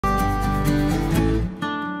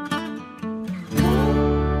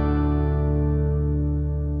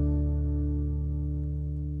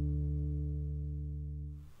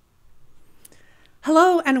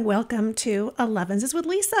Hello and welcome to Elevenses with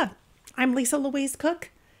Lisa. I'm Lisa Louise Cooke,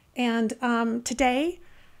 and today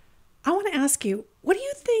I want to ask you, what do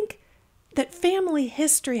you think that family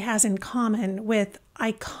history has in common with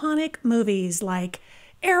iconic movies like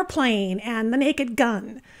Airplane and The Naked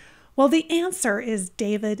Gun? Well, the answer is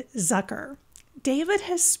David Zucker. David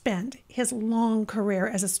has spent his long career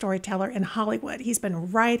as a storyteller in Hollywood. He's been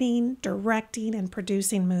writing, directing, and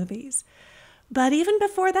producing movies. But even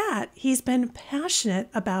before that, he's been passionate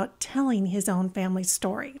about telling his own family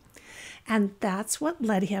story. And that's what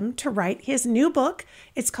led him to write his new book.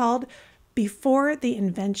 It's called Before the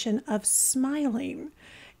Invention of Smiling.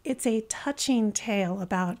 It's a touching tale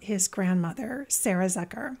about his grandmother, Sarah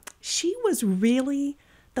Zucker. She was really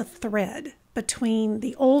the thread between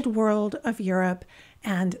the old world of Europe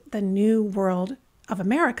and the new world of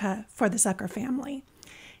America for the Zucker family.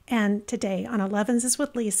 And today on Elevenses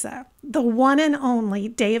with Lisa, the one and only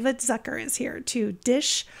David Zucker is here to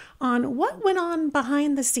dish on what went on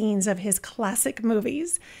behind the scenes of his classic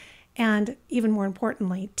movies, and even more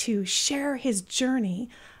importantly, to share his journey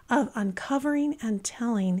of uncovering and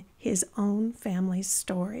telling his own family's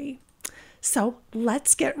story. So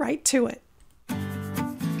let's get right to it.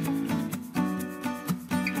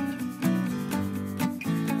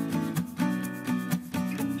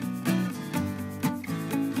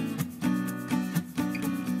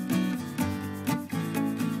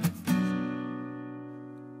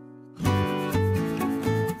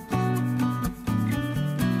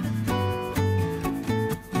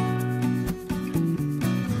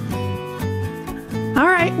 All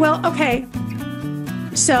right. Well, okay.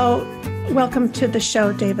 So welcome to the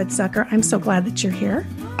show, David Zucker. I'm so glad that you're here.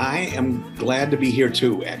 I am glad to be here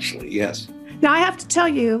too, actually. Yes. Now, I have to tell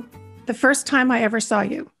you the first time I ever saw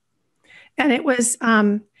you, and it was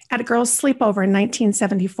at a girl's sleepover in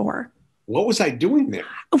 1974. What was I doing there?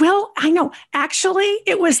 Well, I know. Actually,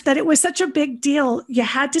 it was such a big deal. You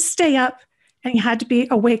had to stay up and you had to be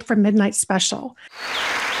awake for midnight special.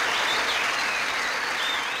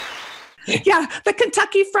 Yeah, the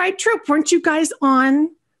Kentucky Fried Troop. Weren't you guys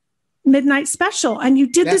on Midnight Special? And you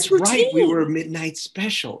did this routine. That's right. We were Midnight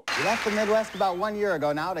Special. We left the Midwest about 1 year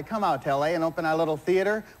ago now to come out to L.A. and open our little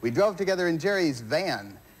theater. We drove together in Jerry's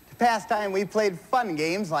van. To pass time, we played fun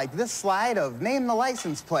games like this slide of Name the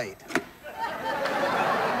License Plate.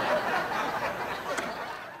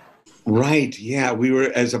 Right. Yeah, we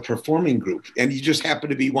were as a performing group. And you just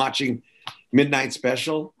happened to be watching Midnight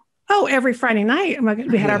Special? Oh, every Friday night.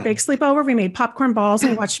 We had our big sleepover. We made popcorn balls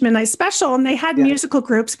and watched Midnight Special. And they had musical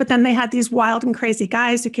groups, but then they had these wild and crazy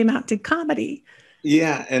guys who came out and did comedy.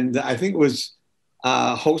 Yeah, and I think it was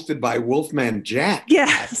hosted by Wolfman Jack.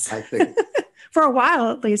 Yes. I think. For a while,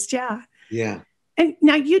 at least, yeah. Yeah. And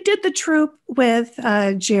now you did the troupe with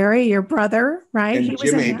Jerry, your brother, right? And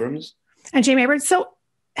Jim Abrams. And Jim Abrams. So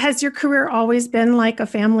has your career always been like a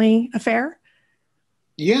family affair?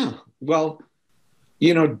 Yeah. Well,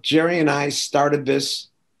 you know, Jerry and I started this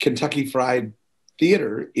Kentucky Fried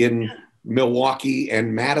Theater in Milwaukee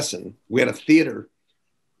and Madison. We had a theater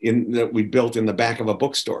that we built in the back of a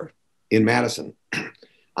bookstore in Madison,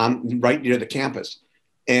 right near the campus.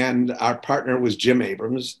 And our partner was Jim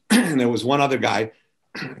Abrams. And there was one other guy,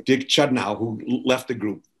 Dick Chudnow, who left the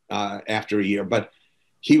group after a year. But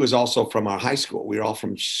he was also from our high school. We were all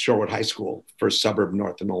from Shorewood High School, first suburb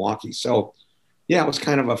north of Milwaukee. So yeah, it was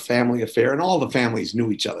kind of a family affair, and all the families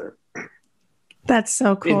knew each other. That's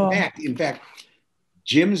so cool. In fact,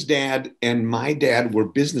 Jim's dad and my dad were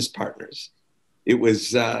business partners. It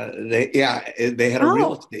was they had a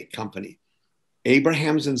real estate company,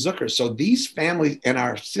 Abrahams and Zucker. So these families and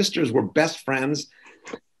our sisters were best friends,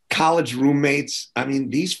 college roommates. I mean,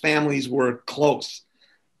 these families were close.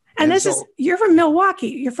 And you're from Milwaukee,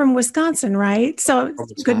 you're from Wisconsin, right? So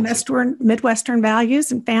good Midwestern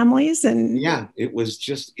values and families. And yeah, it was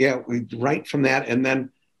just, we right from that. And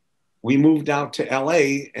then we moved out to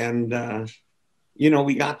LA and,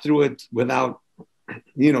 we got through it without,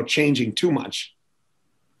 changing too much.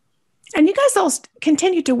 And you guys all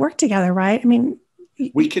continued to work together, right? I mean,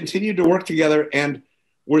 we continued to work together, and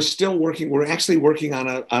we're still working. We're actually working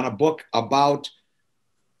on a book about,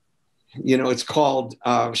 it's called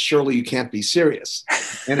Surely You Can't Be Serious.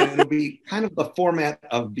 And it'll be kind of the format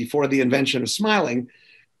of Before the Invention of Smiling,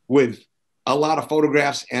 with a lot of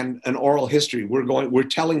photographs and an oral history. We're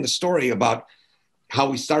telling the story about how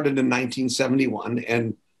we started in 1971,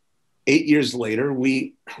 and 8 years later,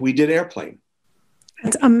 we did Airplane.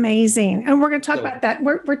 That's amazing. And we're going to talk about that.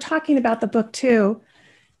 We're talking about the book too,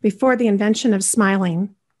 Before the Invention of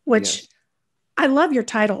Smiling, which I love your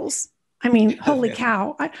titles. I mean, holy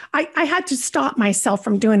cow. I had to stop myself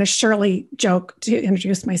from doing a Shirley joke to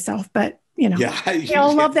introduce myself, but Yeah. We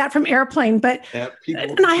all love that from Airplane. But, and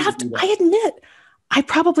I admit, I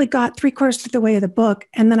probably got 3/4 of the way of the book.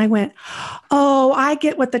 And then I went, oh, I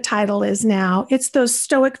get what the title is now. It's those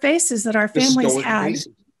stoic faces that our families had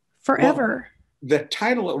forever. Well, the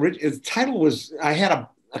title was, I had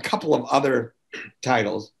a couple of other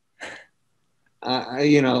titles,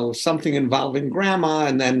 something involving grandma.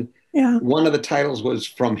 And then one of the titles was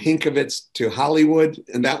From Hinkovitz to Hollywood.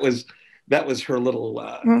 And that was her little,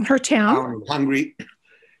 her town. Hungry.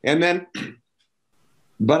 And then,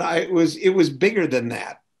 but it was bigger than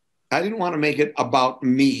that. I didn't want to make it about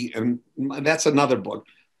me. And that's another book.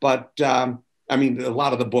 But a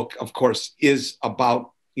lot of the book, of course, is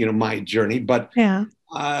about, my journey. But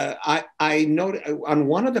I noted on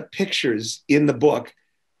one of the pictures in the book,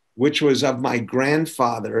 which was of my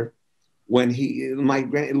grandfather when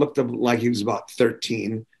it looked like he was about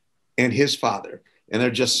 13, and his father. And they're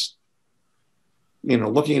just,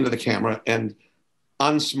 looking into the camera and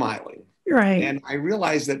unsmiling. Right. And I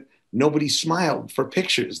realized that nobody smiled for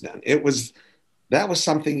pictures then. That was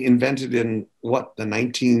something invented in the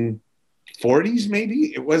 1940s,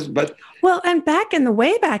 maybe it was, but. Well, and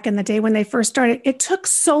way back in the day when they first started, it took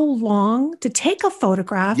so long to take a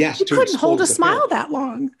photograph. Yes. You couldn't hold a smile that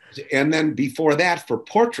long. And then before that, for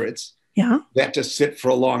portraits, they had to sit for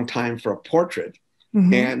a long time for a portrait.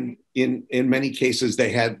 Mm-hmm. And in many cases,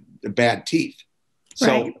 they had bad teeth.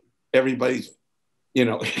 So everybody's,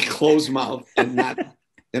 closed mouth and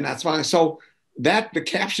that's fine. So the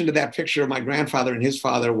caption to that picture of my grandfather and his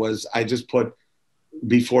father was, I just put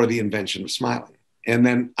before the invention of smiling. And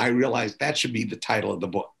then I realized that should be the title of the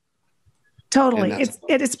book. Totally.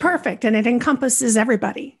 It's perfect. And it encompasses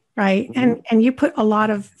everybody. Right. Mm-hmm. And you put a lot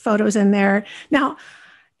of photos in there. Now,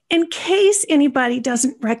 in case anybody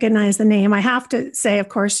doesn't recognize the name, I have to say, of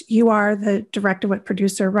course, you are the director,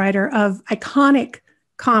 producer, writer of iconic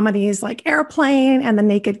comedies like Airplane and the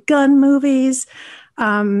Naked Gun movies.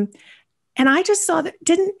 And I just saw that,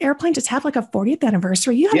 didn't Airplane just have like a 40th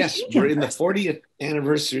anniversary? Yes, we're in the 40th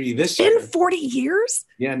anniversary this year. In 40 years?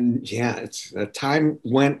 Yeah, time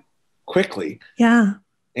went quickly. Yeah.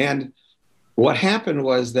 And what happened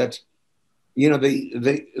was that,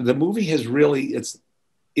 the movie has really,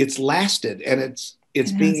 it's lasted, and it's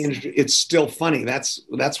still funny. That's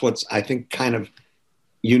what's, I think, kind of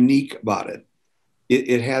unique about it.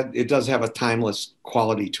 It does have a timeless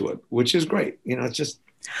quality to it, which is great. It's just.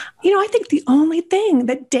 I think the only thing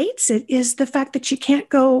that dates it is the fact that you can't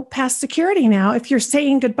go past security now. If you're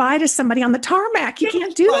saying goodbye to somebody on the tarmac, you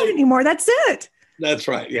can't do that anymore. That's it. That's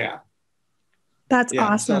right. Yeah. That's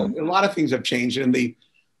awesome. So a lot of things have changed. And in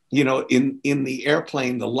the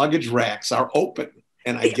airplane, the luggage racks are open.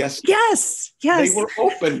 And I guess yes, they were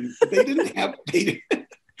open. They didn't have.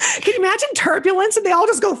 Can you imagine turbulence and they all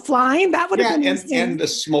just go flying? That would have been insane. And the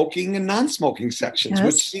smoking and non-smoking sections,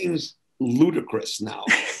 which seems ludicrous now.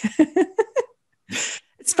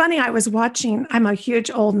 It's funny. I'm a huge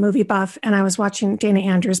old movie buff, and I was watching Dana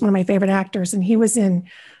Andrews, one of my favorite actors, and he was in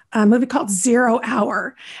a movie called 0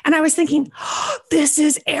 Hour. And I was thinking, this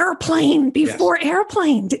is Airplane before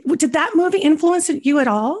Airplane. Did that movie influence you at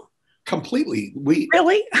all? Completely.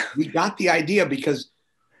 Really? We got the idea because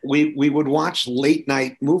we would watch late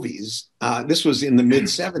night movies. This was in the mid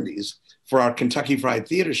 70s for our Kentucky Fried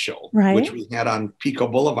Theater show, which we had on Pico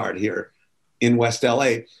Boulevard here in West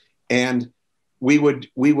LA. And we would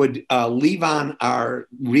leave on our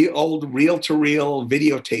old reel-to-reel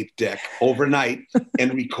videotape deck overnight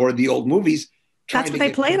and record the old movies. That's when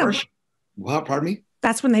they played them. Well, pardon me?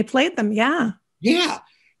 That's when they played them. Yeah. Yeah.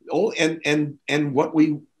 Oh, and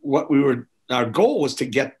our goal was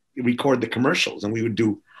to record the commercials, and we would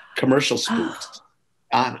do commercial spoofs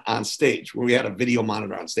on stage where we had a video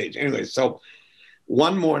monitor on stage. Anyway, so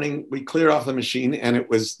one morning we cleared off the machine and it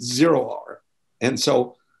was 0 Hour. And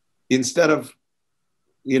so instead of,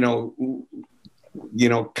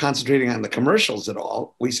 concentrating on the commercials at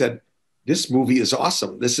all, we said, this movie is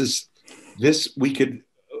awesome. The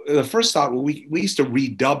first thought, we used to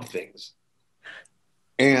redub things,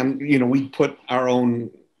 and, we put our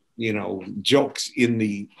own, jokes in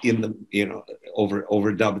the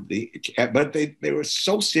overdubbed but they were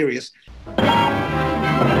so serious.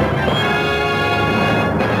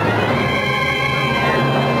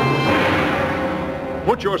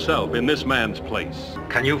 Put yourself in this man's place.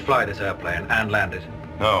 Can you fly this airplane and land it?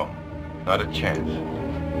 No, not a chance.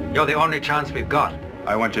 You're the only chance we've got.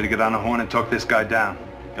 I want you to get on the horn and talk this guy down.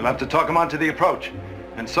 You'll have to talk him onto the approach.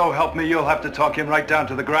 And so help me, you'll have to talk him right down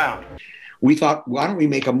to the ground. We thought, why don't we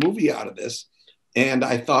make a movie out of this? And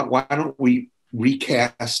I thought, why don't we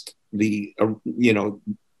recast the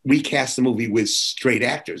movie with straight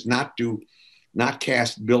actors, not do not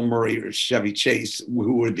cast Bill Murray or Chevy Chase,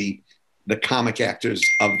 who were the comic actors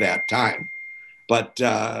of that time. But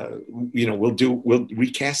we'll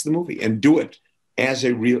recast the movie and do it as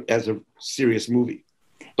a serious movie.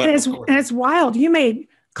 But and it's wild. You made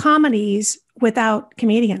comedies without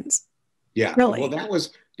comedians. Yeah, really. Well,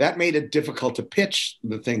 that made it difficult to pitch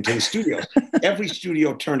the thing to the studio. Every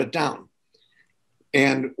studio turned it down,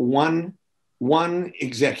 and one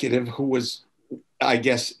executive who was, I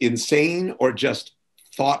guess, insane or just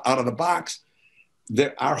thought out of the box.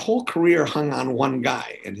 Our whole career hung on one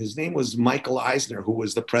guy, and his name was Michael Eisner, who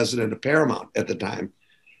was the president of Paramount at the time.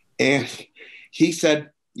 And he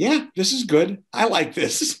said, yeah, this is good. I like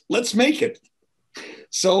this. Let's make it.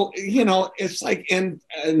 So, it's like, and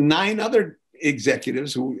 9 other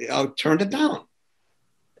executives who turned it down.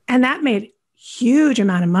 And that made huge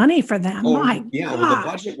amount of money for them. Oh, my yeah. Well, the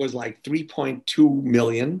budget was like $3.2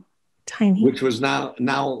 million. Tiny. Which was now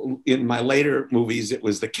in my later movies, it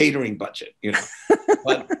was the catering budget,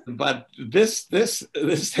 but this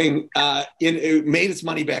thing, it made its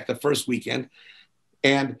money back the first weekend,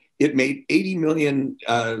 and it made 80 million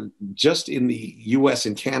just in the US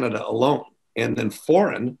and Canada alone. And then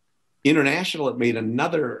international, it made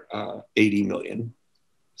another 80 million.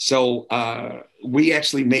 So we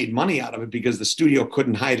actually made money out of it because the studio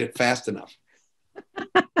couldn't hide it fast enough.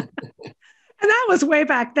 And that was way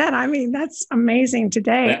back then. I mean, that's amazing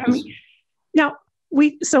today. Now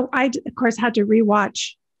I of course had to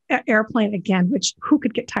rewatch Airplane again, which who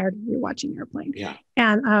could get tired of rewatching Airplane? Yeah.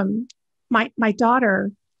 And my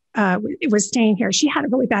daughter was staying here. She had a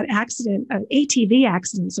really bad accident, an ATV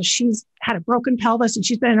accident. So she's had a broken pelvis and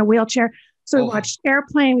she's been in a wheelchair. So we watched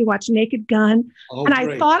Airplane, we watched Naked Gun. And great.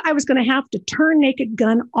 I thought I was going to have to turn Naked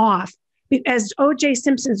Gun off as O.J.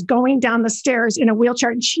 Simpson's going down the stairs in a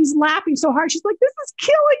wheelchair, and she's laughing so hard. She's like, this is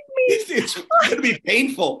killing me. It's going to be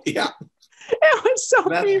painful. Yeah. It was so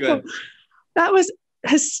painful. Good. That was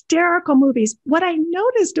hysterical movies. What I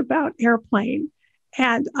noticed about Airplane,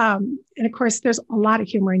 and of course, there's a lot of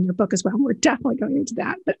humor in your book as well. We're definitely going into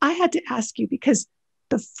that. But I had to ask you, because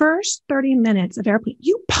the first 30 minutes of Airplane,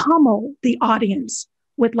 you pummel the audience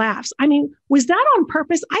with laughs. I mean, was that on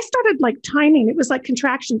purpose? I started timing. It was like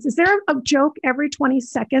contractions. Is there a joke every 20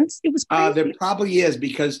 seconds? It was crazy. There probably is,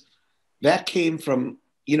 because that came from,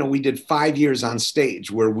 we did 5 years on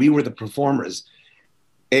stage where we were the performers,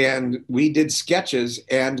 and we did sketches,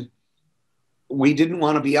 and we didn't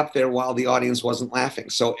want to be up there while the audience wasn't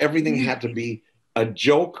laughing. So everything had to be a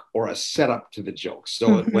joke or a setup to the joke.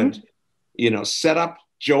 So it went, setup,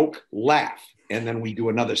 joke, laugh. And then we do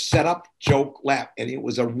another setup, joke, laugh. And it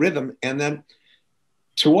was a rhythm. And then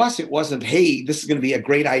to us, it wasn't, hey, this is going to be a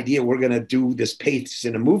great idea. We're going to do this pace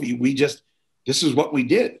in a movie. This is what we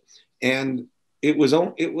did. And it was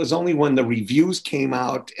only when the reviews came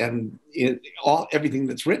out and everything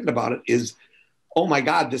that's written about it is, oh my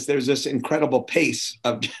God, there's this incredible pace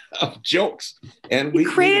of jokes. And we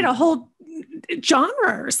created a whole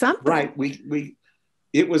genre or something. Right.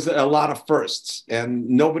 It was a lot of firsts, and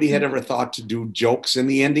nobody had ever thought to do jokes in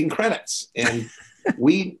the ending credits. And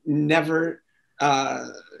we never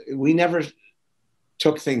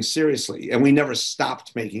took things seriously, and we never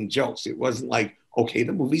stopped making jokes. It wasn't like, okay,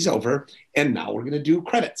 the movie's over and now we're going to do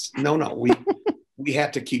credits. No, we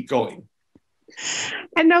had to keep going.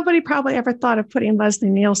 And nobody probably ever thought of putting Leslie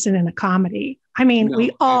Nielsen in a comedy. I mean,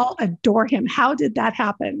 we all adore him. How did that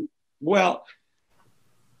happen? Well,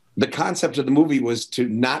 the concept of the movie was to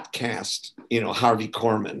not cast, Harvey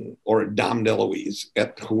Korman or Dom DeLuise,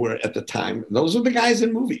 who were at the time. Those were the guys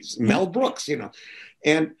in movies, Mel Brooks,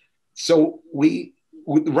 And so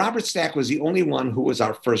Robert Stack was the only one who was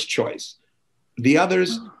our first choice. The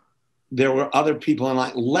others, there were other people in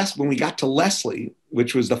line. When we got to Leslie,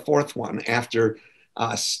 which was the fourth one after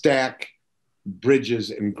Stack,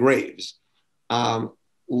 Bridges, and Graves,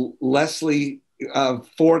 Leslie,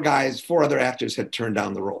 4 other actors had turned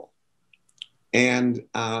down the role. And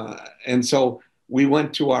so we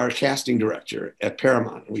went to our casting director at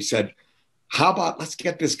Paramount, and we said, how about let's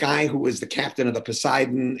get this guy who was the captain of the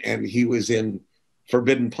Poseidon, and he was in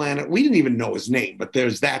Forbidden Planet. We didn't even know his name, but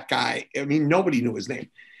there's that guy. I mean, nobody knew his name.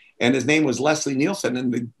 And his name was Leslie Nielsen.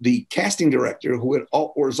 And the casting director, who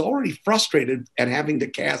was already frustrated at having to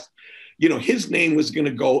cast, his name was going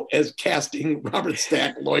to go as casting Robert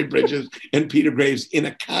Stack, Lloyd Bridges, and Peter Graves in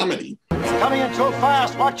a comedy. He's coming in too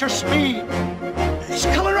fast. Watch your speed. He's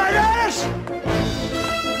coming right at us.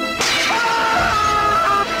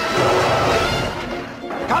 Ah!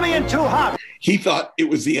 Coming in too hot. He thought it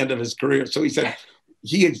was the end of his career. So he said,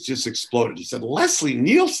 he had just exploded. He said, Leslie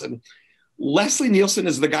Nielsen? Leslie Nielsen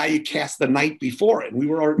is the guy you cast the night before. And we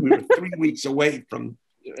were 3 weeks away from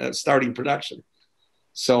starting production.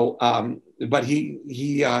 So, but he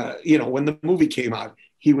you know, when the movie came out,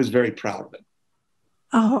 he was very proud of it.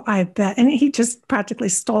 Oh, I bet. And he just practically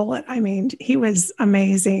stole it. I mean, he was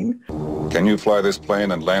amazing. Can you fly this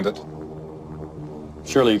plane and land it?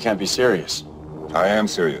 Surely you can't be serious. I am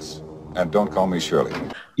serious. And don't call me Shirley.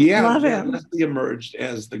 Yeah, Love him. Leslie emerged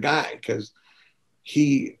as the guy because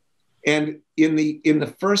and in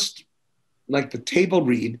the first, like the table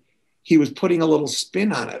read, he was putting a little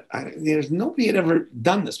spin on it. There's nobody had ever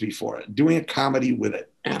done this before, doing a comedy with an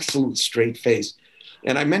absolute straight face.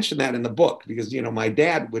 And I mentioned that in the book because, you know, my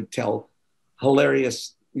dad would tell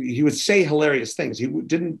he would say hilarious things. He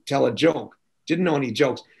didn't tell a joke, didn't know any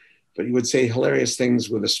jokes, but he would say hilarious things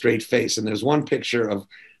with a straight face. And there's one picture of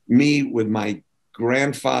me with my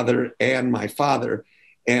grandfather and my father,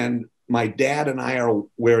 and my dad and I are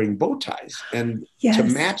wearing bow ties. And to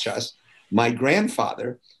match us, my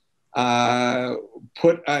grandfather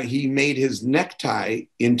he made his necktie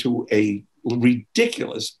into a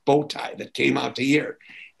ridiculous bow tie that came out to here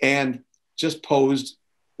and just posed,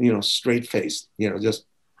 you know, straight faced, you know, just.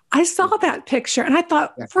 I saw that picture and I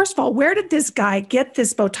thought, first of all, where did this guy get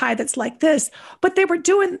this bow tie that's like this? But he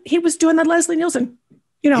was doing the Leslie Nielsen,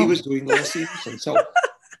 you know. He was doing Leslie Nielsen. So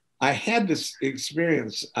I had this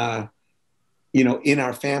experience, you know, in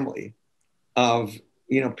our family of,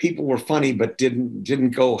 you know, people were funny, but didn't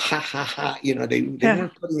go ha ha ha. You know, they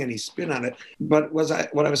weren't putting any spin on it. But what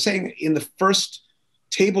I was saying in the first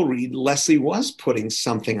table read, Leslie was putting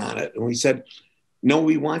something on it, and we said, "No,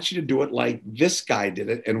 we want you to do it like this guy did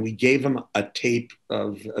it." And we gave him a tape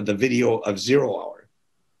of the video of 0 Hour,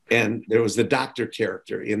 and there was the doctor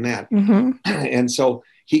character in that, and so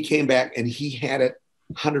he came back and he had it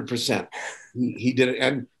 100%. He did it,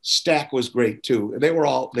 and Stack was great too. They were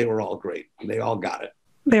all great. They all got it.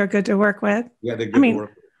 They're good to work with. Yeah, they're good to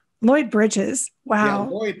work with. Lloyd Bridges. Wow.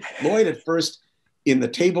 Yeah, Lloyd at first in the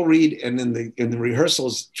table read and in the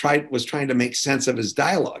rehearsals was trying to make sense of his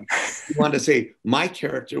dialogue. He wanted to say, my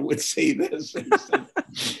character would say this. Said,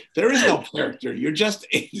 there is no character. You're just,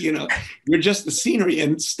 you know, you're just the scenery.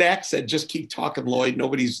 And Stack said, just keep talking, Lloyd.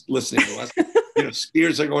 Nobody's listening to us. You know,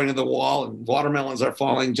 spears are going to the wall and watermelons are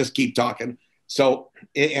falling. Just keep talking. So,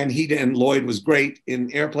 and Lloyd was great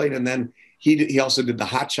in Airplane. And then he also did the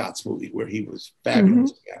Hot Shots movie where he was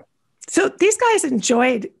fabulous. Yeah. So these guys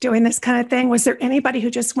enjoyed doing this kind of thing. Was there anybody who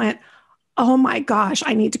just went, oh my gosh,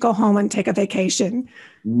 I need to go home and take a vacation?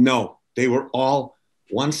 No, they were all,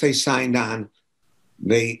 once they signed on,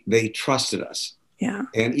 they trusted us. Yeah.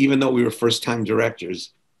 And even though we were first-time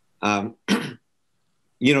directors, you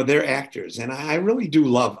know, they're actors. And I really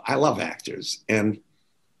I love actors. And,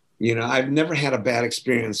 you know, I've never had a bad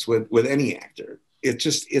experience with any actor.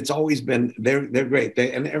 It's always been, they're great.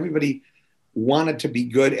 And everybody wanted to be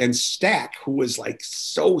good. And Stack, who was like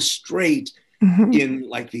so straight in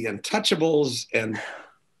like the Untouchables and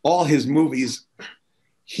all his movies,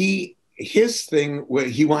 his thing where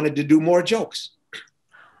he wanted to do more jokes.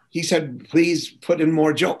 He said, please put in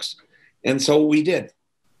more jokes. And so we did.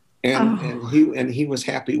 And he was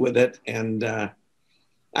happy with it. And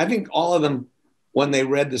I think all of them, when they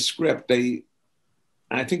read the script,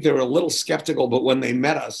 I think they were a little skeptical, but when they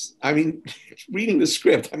met us, I mean, reading the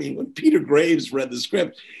script, I mean, when Peter Graves read the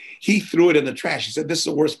script, he threw it in the trash. He said, this is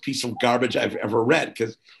the worst piece of garbage I've ever read.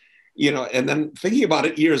 Because, you know, and then thinking about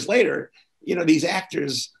it years later, you know, these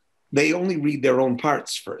actors, they only read their own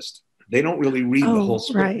parts first. They don't really read the whole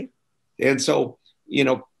script. Right. And so, you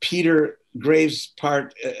know, Peter Graves'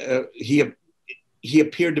 part, he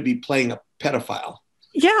appeared to be playing a pedophile.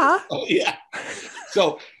 Yeah. Oh, yeah.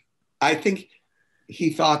 So I think he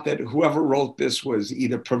thought that whoever wrote this was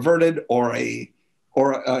either perverted or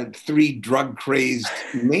three drug crazed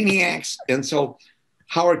maniacs. And so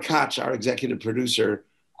Howard Koch, our executive producer,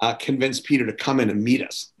 convinced Peter to come in and meet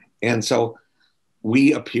us. And so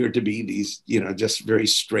we appeared to be these, you know, just very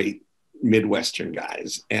straight Midwestern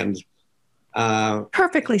guys. And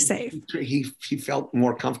perfectly safe. He felt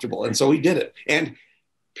more comfortable. And so he did it. And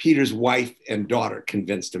Peter's wife and daughter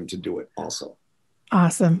convinced him to do it also.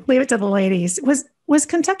 Awesome. Leave it to the ladies. Was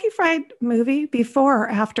Kentucky Fried Movie before or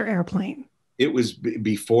after Airplane? It was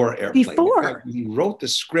before Airplane. Before. In fact, he wrote the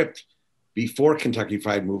script before Kentucky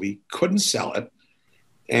Fried Movie, couldn't sell it.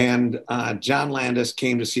 And John Landis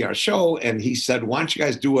came to see our show and he said, why don't you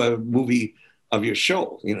guys do a movie of your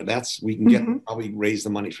show? You know, we can probably raise the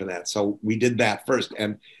money for that. So we did that first.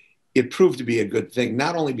 And it proved to be a good thing,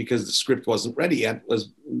 not only because the script wasn't ready yet,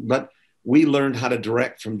 but we learned how to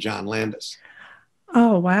direct from John Landis.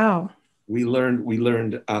 Oh, wow. We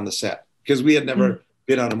learned on the set because we had never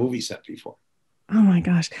been on a movie set before. Oh my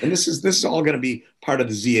gosh. And this is all going to be part of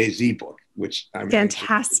the ZAZ book, which I'm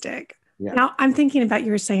fantastic. Yeah. Now I'm thinking about,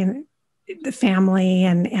 you were saying the family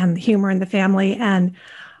and humor in the family. And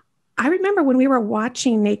I remember when we were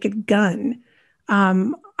watching Naked Gun,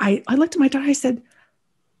 I looked at my daughter, I said,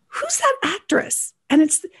 who's that actress? And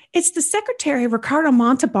it's the secretary, Ricardo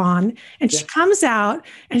Montalban, and she comes out,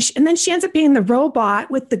 and then she ends up being the robot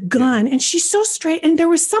with the gun, and she's so straight. And there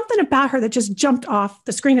was something about her that just jumped off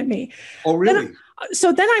the screen at me. Oh, really?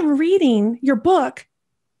 So then I'm reading your book.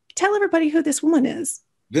 Tell everybody who this woman is.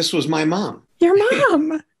 This was my mom. Your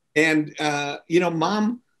mom. And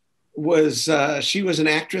Mom was she was an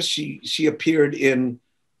actress. She appeared in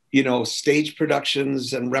stage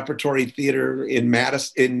productions and repertory theater in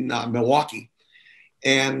Milwaukee.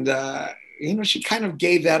 And, she kind of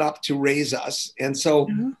gave that up to raise us. And so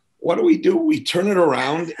what do? We turn it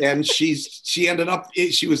around, and she ended up,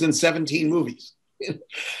 she was in 17 movies.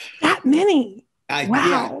 That many?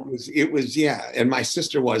 Wow. Yeah, it was. And my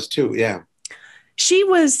sister was too. Yeah. She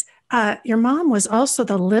was, your mom was also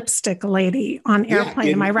the lipstick lady on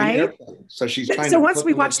Airplane. Am I right? So she's trying so once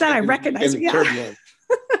we watched that, I recognized her. Yeah.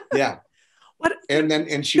 Yeah. What?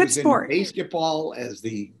 And she was in basketball as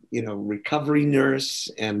the recovery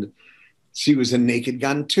nurse, and she was in Naked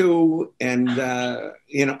Gun too. And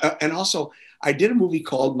and also I did a movie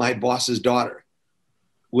called My Boss's Daughter,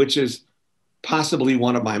 which is possibly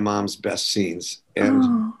one of my mom's best scenes.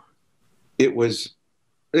 And it was,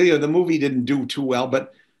 the movie didn't do too well,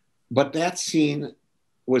 but that scene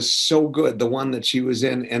was so good, the one that she was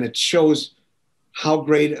in, and it shows how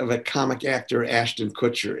great of a comic actor Ashton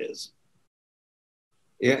Kutcher is.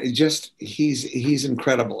 Yeah, he's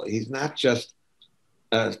incredible. He's not just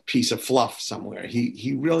a piece of fluff somewhere.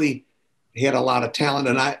 He really had a lot of talent,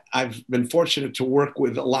 and I've been fortunate to work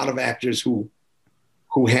with a lot of actors who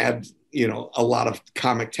had a lot of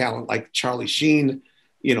comic talent, like Charlie Sheen,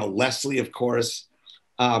 Leslie, of course.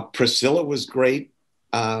 Priscilla was great.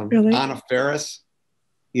 Really? Anna Faris,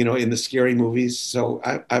 in the scary movies. So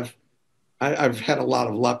I've had a lot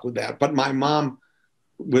of luck with that. But my mom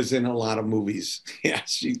was in a lot of movies. Yeah,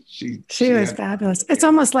 she was fabulous. It's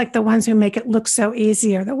almost like the ones who make it look so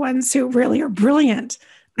easy are the ones who really are brilliant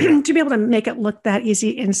to be able to make it look that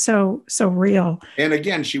easy and so real. And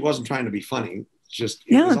again, she wasn't trying to be funny.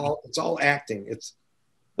 It's all acting. It's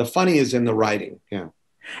the funny is in the writing. Yeah.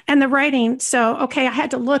 And the writing. So, okay, I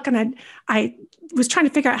had to look, and I was trying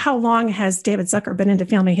to figure out how long has David Zucker been into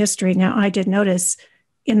family history. Now, I did notice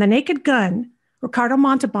in The Naked Gun, Ricardo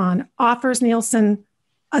Montalban offers Nielsen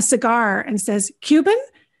a cigar and says, Cuban?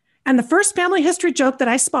 And the first family history joke that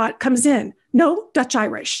I spot comes in, no, Dutch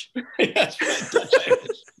Irish. Yes, Dutch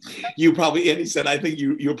Irish. You probably, and he said, I think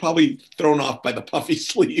you're probably thrown off by the puffy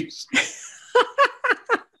sleeves.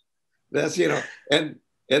 That's, and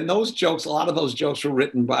those jokes, a lot of those jokes were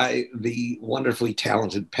written by the wonderfully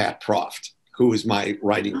talented Pat Proft, who is my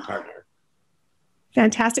writing partner.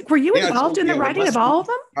 Fantastic. Were you involved in the writing of all of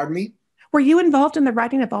them? Pardon me? Were you involved in the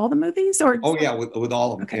writing of all the movies? Or oh yeah, with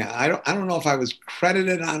all of them. Okay. Yeah, I don't know if I was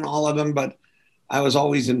credited on all of them, but I was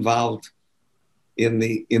always involved in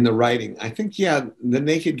the writing. I think the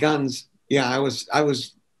Naked Guns. Yeah, I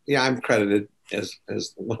was. Yeah, I'm credited as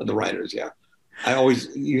one of the writers. Yeah,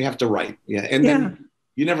 you have to write. Yeah, and then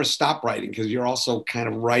you never stop writing because you're also kind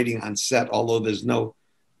of writing on set. Although there's no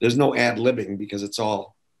ad-libbing because it's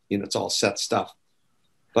all set stuff.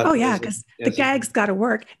 But because the gags got to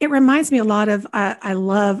work. It reminds me a lot of,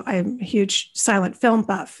 I'm a huge silent film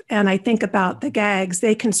buff, and I think about the gags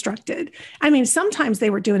they constructed. I mean, sometimes they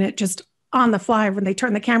were doing it just on the fly. When they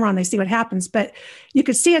turn the camera on, they see what happens, but you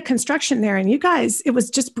could see a construction there, and you guys, it was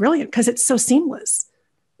just brilliant because it's so seamless.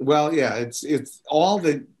 Well, yeah, it's all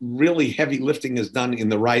the really heavy lifting is done in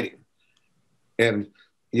the writing. And,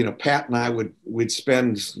 Pat and I would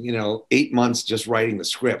spend, 8 months just writing the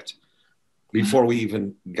script before we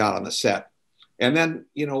even got on the set. And then,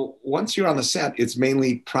 once you're on the set, it's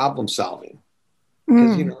mainly problem solving.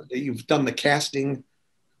 Because, you've done the casting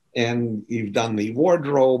and you've done the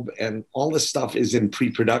wardrobe and all this stuff is in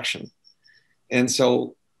pre-production. And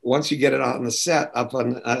so once you get it on the set, up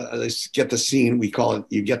on, get the scene, we call it,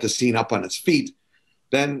 you get the scene up on its feet,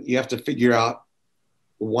 then you have to figure out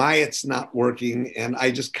why it's not working. And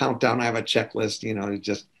I just count down, I have a checklist,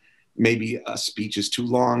 just maybe a speech is too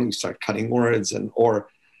long, you start cutting words, or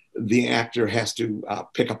the actor has to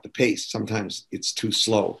pick up the pace. Sometimes it's too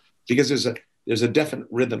slow because there's a definite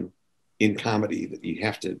rhythm in comedy that you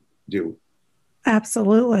have to do.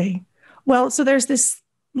 Absolutely. Well, so there's this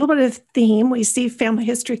little bit of theme. We see family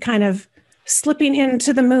history kind of slipping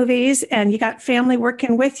into the movies, and you got family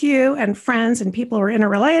working with you and friends and people who are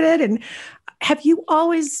interrelated. And have you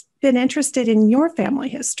always been interested in your family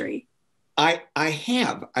history? I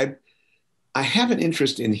have. I have an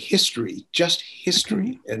interest in history, just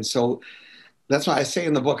history. Okay. And so that's why I say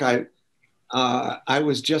in the book, I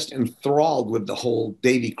was just enthralled with the whole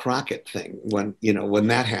Davy Crockett thing when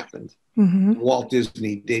that happened. Walt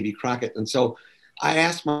Disney, Davy Crockett. And so I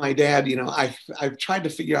asked my dad, I've tried to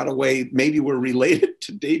figure out a way, maybe we're related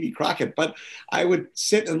to Davy Crockett, but I would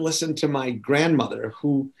sit and listen to my grandmother,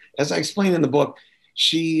 who, as I explain in the book,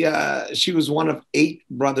 she was one of 8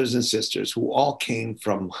 brothers and sisters who all came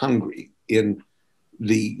from Hungary in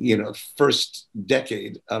the first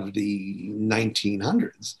decade of the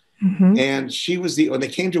 1900s. And she was when they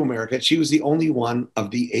came to America, she was the only one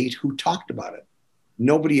of the 8 who talked about it.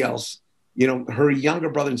 Nobody else, her younger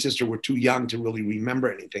brother and sister were too young to really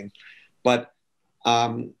remember anything. But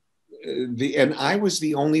and I was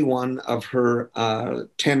the only one of her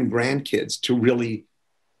 10 grandkids to really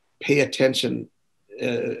pay attention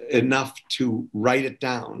enough to write it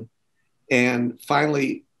down. And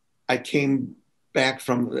finally, I came back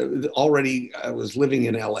from I was living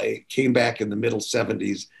in LA, came back in the middle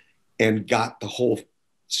 70s and got the whole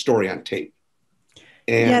story on tape.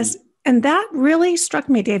 And yes. And that really struck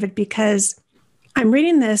me, David, because I'm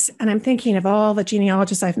reading this and I'm thinking of all the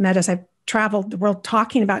genealogists I've met as I've traveled the world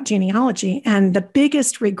talking about genealogy. And the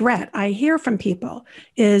biggest regret I hear from people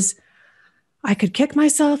is, I could kick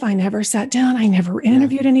myself. I never sat down. I never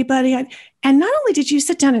interviewed anybody. And not only did you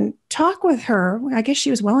sit down and talk with her, I guess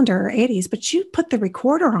she was well into her 80s, but you put the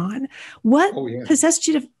recorder on. What possessed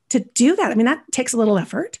you to do that? I mean, that takes a little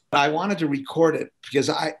effort. I wanted to record it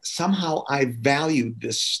because I valued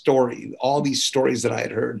this story, all these stories that I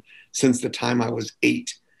had heard since the time I was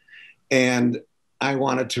 8. And I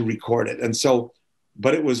wanted to record it. And so,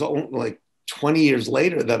 but it was only like 20 years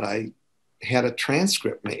later that I had a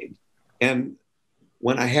transcript made. And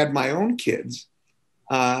when I had my own kids,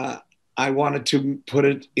 I wanted to put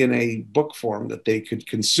it in a book form that they could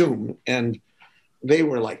consume. And they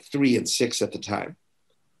were like 3 and 6 at the time.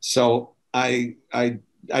 So I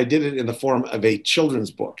did it in the form of a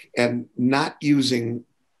children's book and not using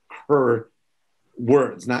her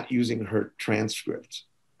words, not using her transcript.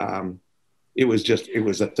 It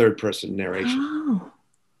was a third person narration. Oh.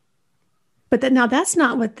 But now that's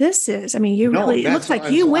not what this is. I mean, it looks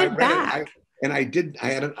like you went back. I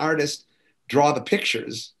had an artist draw the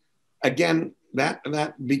pictures. Again, that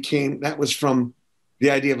was from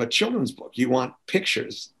the idea of a children's book. You want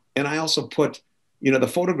pictures. And I also put, the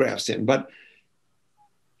photographs in,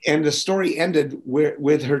 and the story ended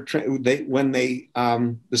with her,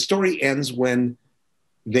 the story ends when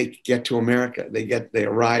they get to America. They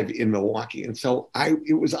arrive in Milwaukee. And so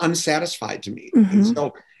it was unsatisfied to me. And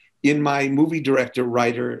so in my movie director,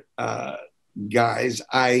 writer guise,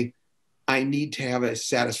 I need to have a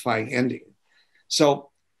satisfying ending.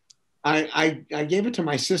 So I gave it to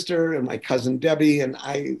my sister and my cousin Debbie, and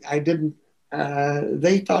I didn't.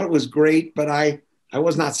 They thought it was great, but I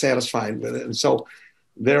was not satisfied with it, and so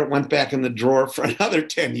there it went back in the drawer for another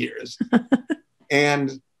 10 years.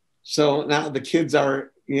 And so now the kids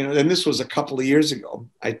are, and this was a couple of years ago.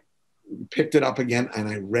 I picked it up again and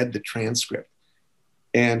I read the transcript.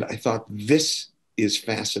 And I thought, this is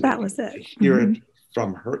fascinating. That was it. To hear it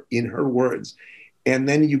from her, in her words. And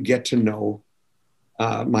then you get to know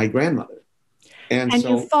my grandmother. And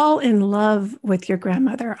so, you fall in love with your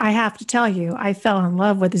grandmother. I have to tell you, I fell in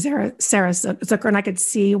love with Sarah Zucker, and I could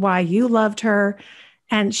see why you loved her.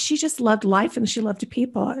 And she just loved life and she loved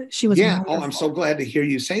people. She was wonderful. Oh, I'm so glad to hear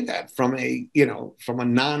you say that from a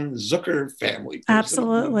non-Zucker family person.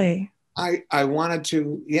 Absolutely. I wanted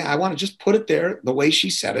to just put it there the way she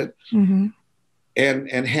said it,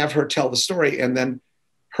 and have her tell the story. And then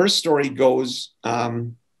her story goes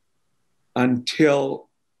until,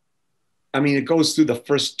 it goes through the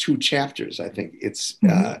first 2 chapters. I think it's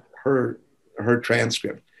her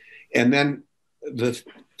transcript. And then the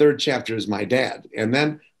 3rd chapter is my dad. And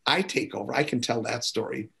then I take over. I can tell that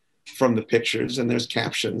story from the pictures, and there's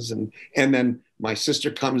captions. And then my sister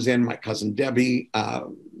comes in, my cousin Debbie,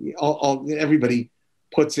 everybody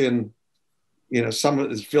puts in,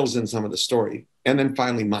 fills in some of the story. And then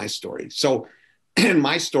finally my story. So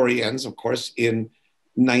my story ends, of course, in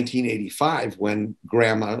 1985 when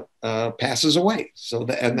Grandma passes away. So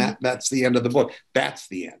that's the end of the book. That's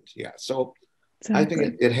the end. Yeah. So exactly. I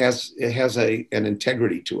think it has an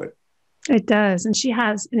integrity to it. It does. And she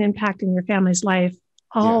has an impact in your family's life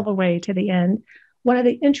all the way to the end. One of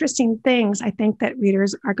the interesting things I think that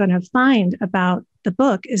readers are going to find about the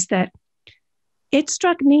book is that it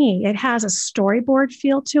struck me, it has a storyboard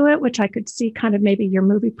feel to it, which I could see kind of maybe your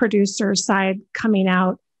movie producer side coming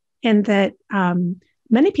out, in that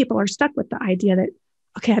many people are stuck with the idea that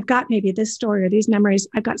okay, I've got maybe this story or these memories.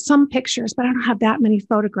 I've got some pictures, but I don't have that many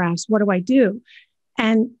photographs. What do I do?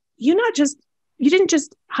 And you didn't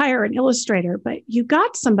just hire an illustrator, but you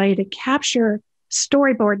got somebody to capture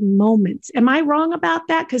storyboard moments. Am I wrong about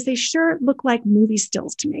that? Because they sure look like movie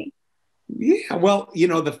stills to me. Yeah, well,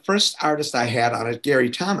 the first artist I had on it, Gary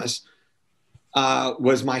Thomas,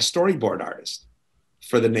 was my storyboard artist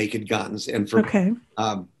for the Naked Guns and for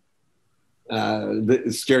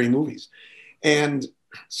the scary movies. And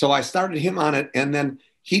so I started him on it, and then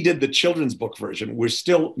he did the children's book version. We're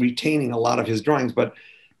still retaining a lot of his drawings, but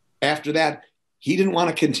after that, he didn't want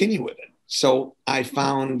to continue with it. So I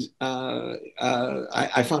found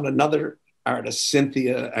I found another artist,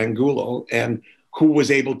 Cynthia Angulo, and who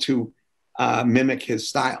was able to mimic his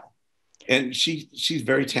style. And she's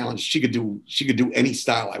very talented. She could do any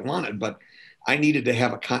style I wanted, but I needed to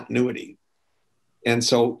have a continuity. And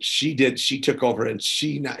so she took over, and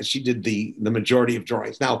she did the majority of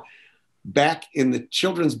drawings. Now, back in the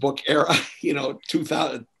children's book era,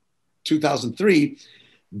 2003,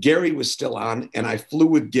 Gary was still on, and I flew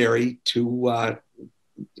with Gary to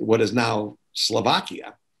what is now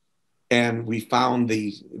Slovakia. And we found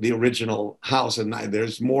the original house, and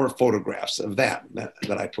there's more photographs of that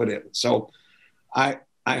I put in. So I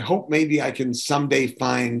hope maybe I can someday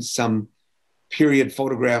find some period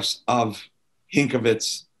photographs of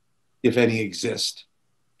Hinkovitz, if any exist,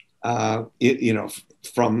 from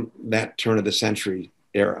that turn of the century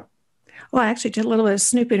era. Well, I actually did a little bit of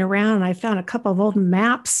snooping around, and I found a couple of old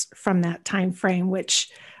maps from that time frame, which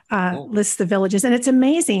lists the villages. And it's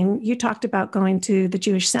amazing. You talked about going to the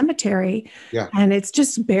Jewish cemetery, and it's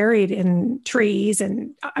just buried in trees.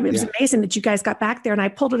 And I mean, it was amazing that you guys got back there. And I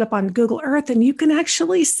pulled it up on Google Earth, and you can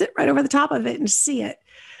actually sit right over the top of it and see it.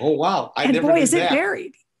 Oh, wow. And boy, is it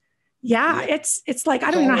buried. Yeah, it's like,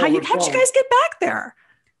 I don't know how'd you guys get back there?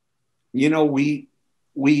 We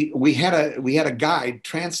had a guide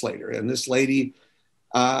translator, and this lady,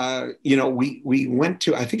 we went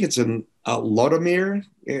to, I think it's in Lodomir.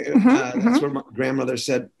 That's where my grandmother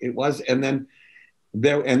said it was. And then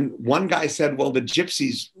one guy said, well, the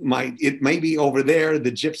gypsies it may be over there.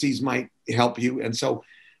 The gypsies might help you. And so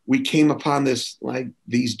we came upon these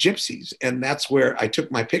gypsies, and that's where I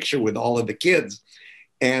took my picture with all of the kids.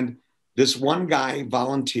 And this one guy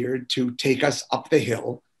volunteered to take us up the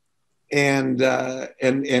hill and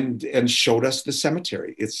showed us the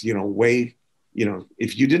cemetery. It's, way,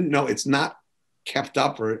 if you didn't know, it's not kept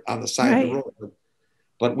up or on the side of the road,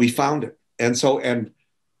 but we found it. And so,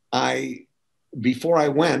 before I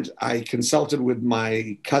went, I consulted with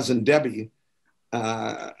my cousin Debbie,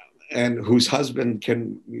 and whose husband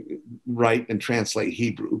can write and translate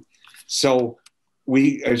Hebrew. So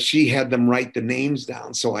she had them write the names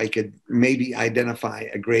down so I could maybe identify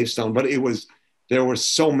a gravestone, but there were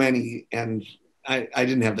so many, and I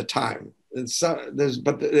didn't have the time. And so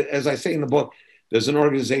as I say in the book, there's an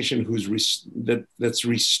organization that's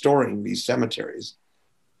restoring these cemeteries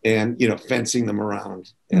and, fencing them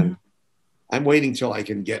around. And I'm waiting till I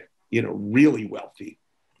can get, really wealthy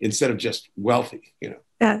instead of just wealthy, You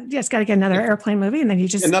just got to get another airplane movie, and then you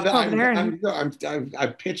just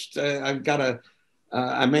I've pitched. I've got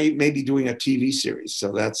I may be doing a TV series,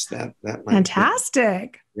 so that might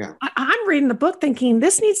fantastic. Yeah, I'm reading the book thinking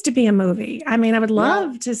this needs to be a movie. I mean, I would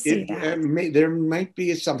love to see that. There might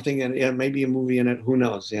be something in it, maybe a movie in it. Who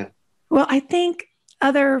knows? Yeah. Well, I think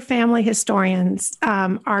other family historians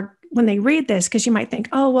are, when they read this, because you might think,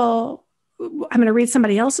 oh, well, I'm going to read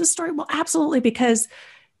somebody else's story. Well, absolutely, because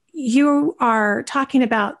you are talking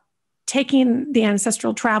about taking the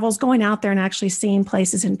ancestral travels, going out there and actually seeing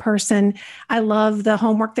places in person. I love the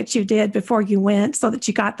homework that you did before you went so that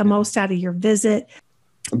you got the most out of your visit.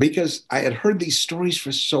 Because I had heard these stories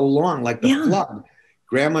for so long, like the flood.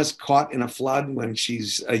 Grandma's caught in a flood when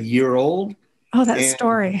she's a year old. Oh, that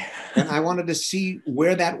story. And I wanted to see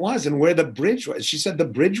where that was and where the bridge was. She said the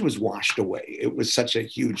bridge was washed away. It was such a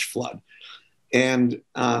huge flood. And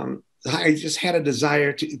I just had a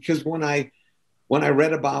desire to, because when I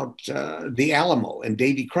read about the Alamo and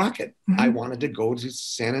Davy Crockett, I wanted to go to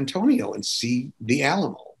San Antonio and see the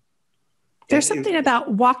Alamo. There's something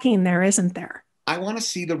about walking there, isn't there? I want to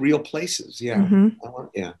see the real places. Yeah.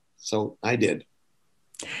 So I did.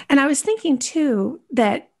 And I was thinking too,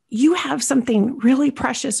 that you have something really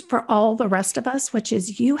precious for all the rest of us, which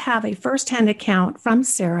is you have a firsthand account from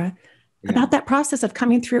Sarah about that process of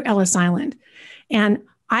coming through Ellis Island. And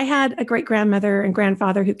I had a great-grandmother and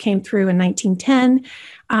grandfather who came through in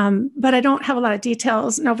 1910, but I don't have a lot of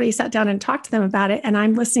details. Nobody sat down and talked to them about it. And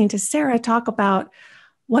I'm listening to Sarah talk about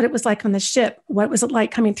what it was like on the ship. What was it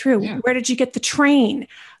like coming through? Yeah. Where did you get the train?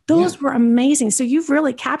 Those were amazing. So you've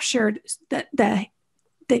really captured the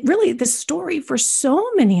really the story for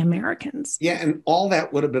so many Americans. Yeah, and all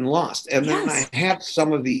that would have been lost. And then Yes. I have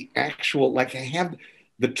some of the actual, like I have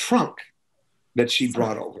the trunk that she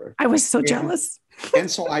brought over. I was so jealous. And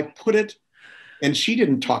so I put it, and she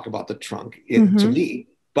didn't talk about the trunk to me,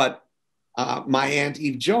 but my Aunt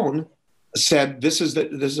Eve Joan said, this is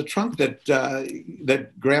a trunk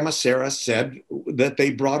that Grandma Sarah said that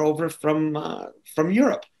they brought over from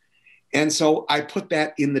Europe. And so I put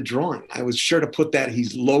that in the drawing. I was sure to put that.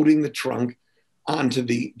 He's loading the trunk onto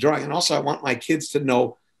the drawing. And also I want my kids to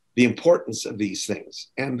know the importance of these things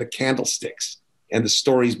and the candlesticks and the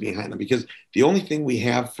stories behind them, because the only thing we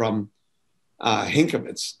have from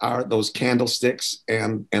Hinkovitz are those candlesticks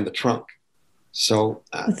and the trunk. So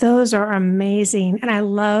those are amazing. And I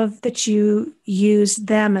love that you used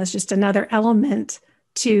them as just another element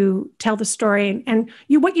to tell the story. And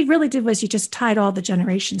what you really did was you just tied all the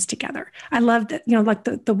generations together. I love that, like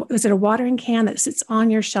was it a watering can that sits on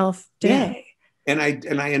your shelf today? Yeah. And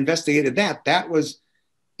I investigated that. That was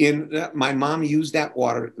my mom used that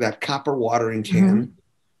copper watering can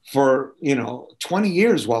for, 20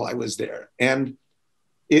 years while I was there. And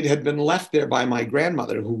it had been left there by my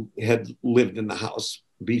grandmother, who had lived in the house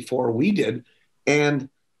before we did. And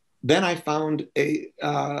then I found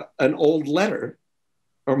an old letter,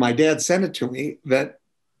 or my dad sent it to me, that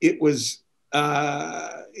it was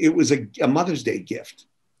a Mother's Day gift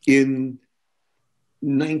in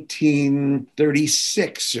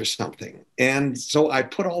 1936 or something. And so I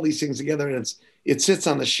put all these things together, and it sits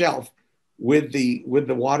on the shelf with the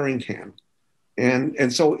watering can.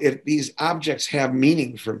 And so these objects have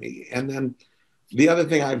meaning for me. And then the other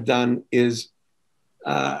thing I've done is,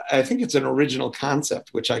 I think it's an original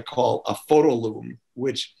concept, which I call a photo loom,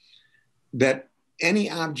 that any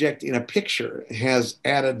object in a picture has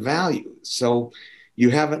added value. So you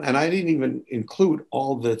haven't, and I didn't even include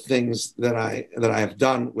all the things that I have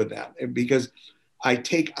done with that, because I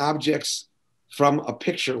take objects from a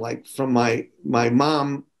picture, like from my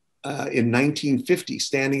mom in 1950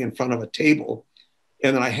 standing in front of a table.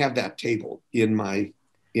 And then I have that table in my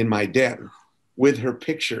den with her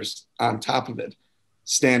pictures on top of it,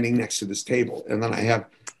 standing next to this table. And then I have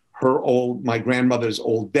my grandmother's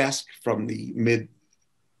old desk from the mid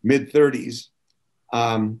 30s.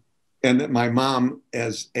 And that my mom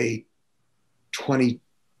as a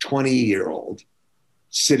 20-year-old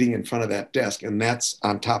sitting in front of that desk, and that's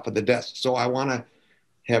on top of the desk. So I want to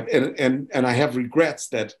have, and I have regrets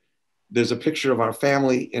that there's a picture of our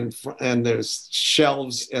family and there's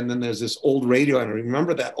shelves, and then there's this old radio. And I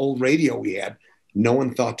remember that old radio we had. No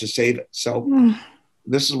one thought to save it. So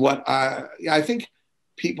this is what I think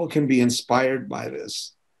people can be inspired by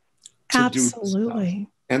this. Absolutely.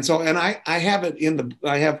 And so, and I have it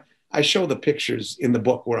I show the pictures in the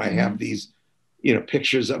book where I have these,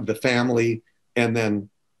 pictures of the family, and then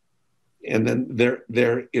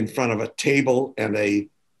they're in front of a table and a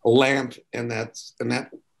lamp, and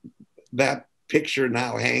that picture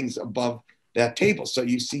now hangs above that table. So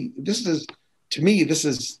you see,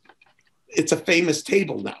 it's a famous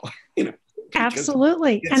table now,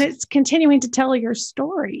 Absolutely. And it's continuing to tell your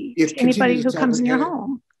story to anybody who comes in your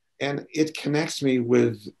home. And it connects me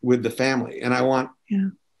with the family. And I want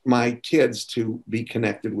my kids to be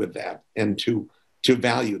connected with that and to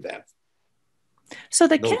value that. So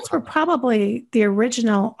the kids were probably the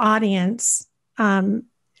original audience.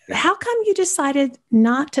 How come you decided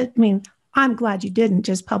not to? I mean, I'm glad you didn't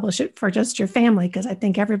just publish it for just your family, because I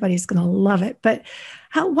think everybody's going to love it. But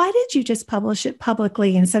why did you just publish it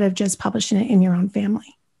publicly instead of just publishing it in your own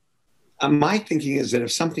family? My thinking is that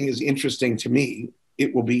if something is interesting to me,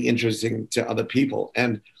 it will be interesting to other people.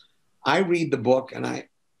 And I read the book and I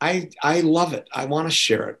love it. I want to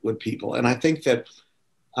share it with people. And I think that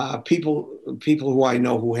people who I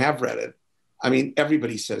know who have read it, I mean,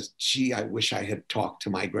 everybody says, gee, I wish I had talked to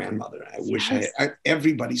my grandmother. I wish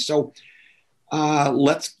everybody. So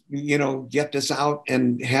let's, get this out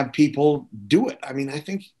and have people do it. I mean, I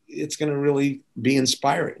think it's going to really be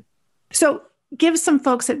inspiring. So give some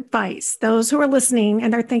folks advice, those who are listening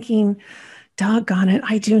and they're thinking, doggone it,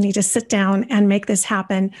 I do need to sit down and make this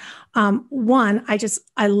happen. One,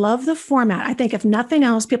 I love the format. I think if nothing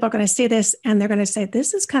else, people are going to see this and they're going to say,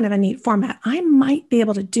 this is kind of a neat format. I might be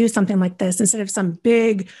able to do something like this instead of some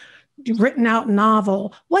big written out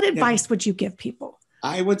novel. What advice would you give people?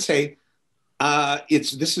 I would say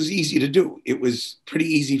this is easy to do. It was pretty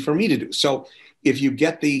easy for me to do. So if you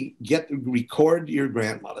record your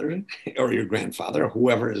grandmother or your grandfather or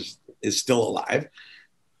whoever is still alive,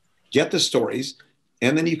 get the stories,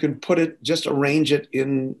 and then you can just arrange it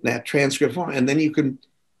in that transcript form. And then you can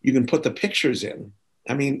put the pictures in.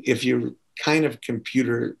 I mean, if you're kind of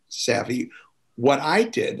computer savvy, what I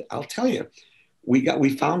did, I'll tell you, we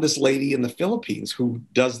found this lady in the Philippines who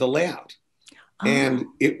does the layout, and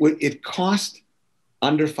it cost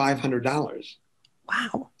under $500.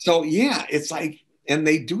 Wow. So yeah, it's like, and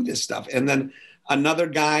they do this stuff. And then another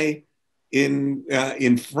guy in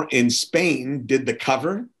Spain did the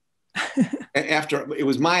cover. After it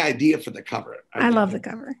was my idea for the cover. I love the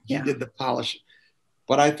cover. He did the polish,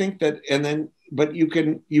 but I think that, but you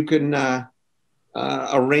can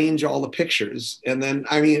arrange all the pictures, and then,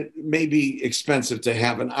 I mean, it may be expensive to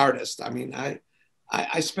have an artist. I mean,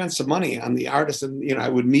 I spent some money on the artist, and, you know, I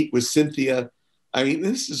would meet with Cynthia. I mean,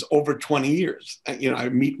 this is over 20 years. You know, I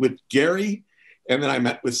meet with Gary, and then I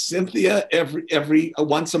met with Cynthia every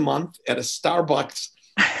once a month at a Starbucks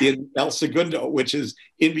in El Segundo, which is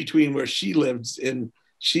in between where she lives.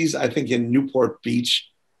 She's, I think, in Newport Beach,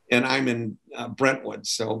 and I'm in Brentwood.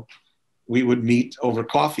 So we would meet over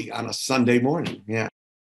coffee on a Sunday morning. Yeah.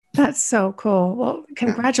 That's so cool. Well,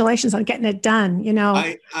 congratulations on getting it done. You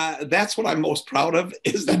know, that's what I'm most proud of,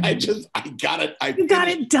 is that I got it. You got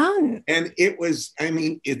it done. And it was, I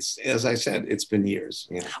mean, it's, as I said, it's been years.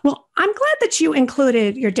 Yeah. Well, I'm glad that you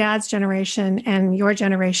included your dad's generation and your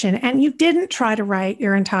generation, and you didn't try to write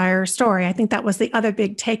your entire story. I think that was the other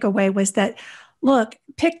big takeaway, was that, look,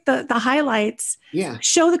 pick the highlights,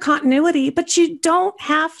 show the continuity, but you don't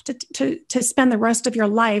have to spend the rest of your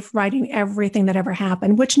life writing everything that ever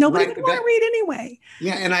happened, which nobody would want to read anyway.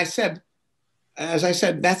 Yeah. And as I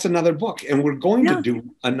said, that's another book. And we're going to do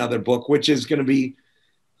another book, which is going to be,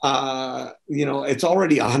 you know, it's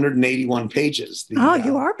already 181 pages.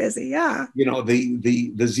 You are busy. Yeah. You know,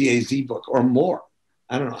 the ZAZ book, or more.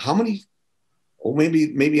 I don't know how many, or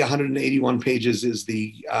maybe 181 pages is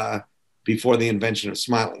the, Before the Invention of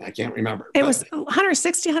Smiling. I can't remember. It was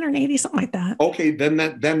 160, 180, something like that. Okay, then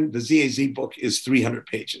the ZAZ book is 300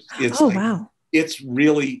 pages. It's wow. It's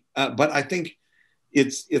really, but I think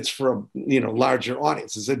it's for a, you know, larger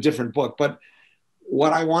audience. It's a different book. But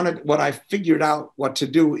what I figured out what to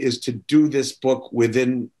do is to do this book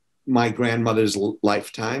within my grandmother's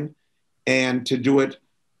lifetime, and to do it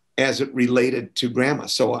as it related to Grandma.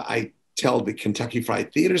 So I tell the Kentucky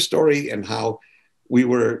Fried Theater story, and how we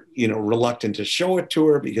were, you know, reluctant to show it to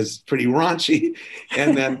her because it's pretty raunchy.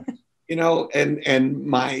 And then, you know, and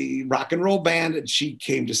my rock and roll band, and she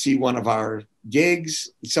came to see one of our gigs.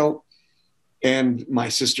 So, and my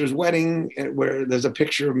sister's wedding, where there's a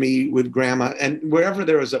picture of me with Grandma, and wherever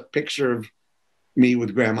there was a picture of me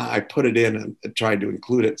with Grandma, I put it in and tried to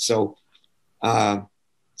include it. So,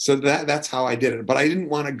 that's how I did it. But I didn't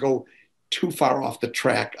want to go too far off the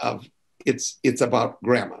track of it's about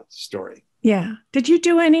Grandma's story. Yeah. Did you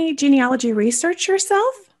do any genealogy research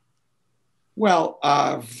yourself? Well,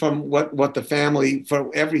 from what the family, from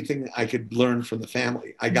everything I could learn from the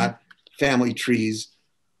family, I got family trees,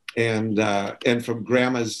 and from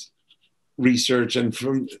Grandma's research, and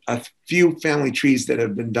from a few family trees that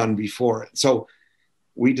have been done before. So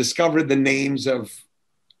we discovered the names of,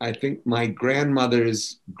 I think my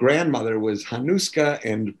grandmother's grandmother was Hanuska,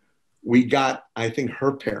 and we got, I think,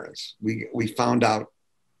 her parents. We found out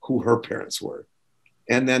who her parents were.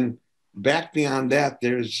 And then back beyond that,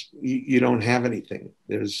 you don't have anything.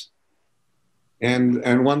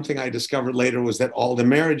 And one thing I discovered later was that all the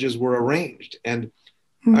marriages were arranged. And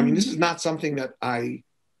I mean, this is not something that I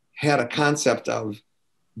had a concept of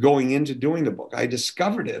going into doing the book. I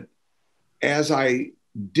discovered it as I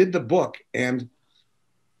did the book. And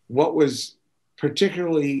what was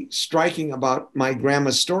particularly striking about my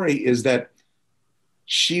grandma's story is that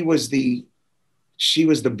she was the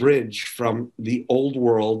bridge from the old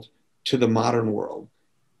world to the modern world.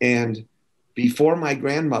 And before my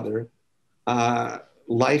grandmother,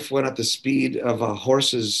 life went at the speed of a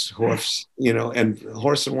horse's hoof, you know, and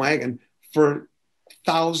horse and wagon for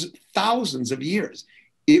thousands of years.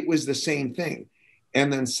 It was the same thing.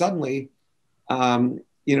 And then suddenly,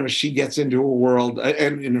 you know, she gets into a world,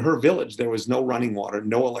 and in her village, there was no running water,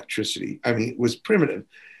 no electricity. I mean, it was primitive.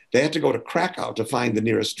 They had to go to Krakow to find the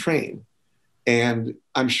nearest train. And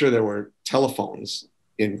I'm sure there were telephones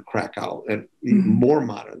in Krakow and more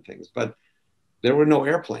modern things, but there were no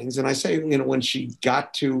airplanes. And I say, you know, when she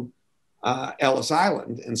got to Ellis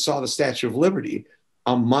Island and saw the Statue of Liberty,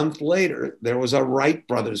 a month later, there was a Wright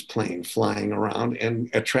brothers plane flying around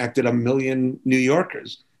and attracted 1 million New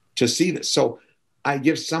Yorkers to see this. So I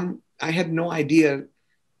had no idea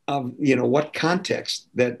of, you know, what context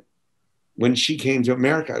that when she came to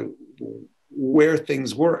America, where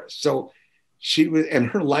things were. So she was, and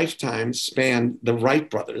her lifetime spanned the Wright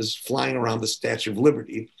brothers flying around the Statue of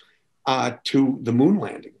Liberty to the moon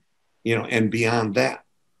landing, you know, and beyond that.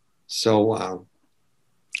 So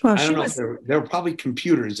I don't know if there were probably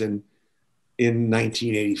computers in in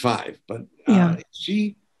 1985. But Yeah.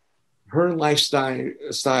 her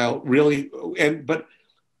lifestyle really, but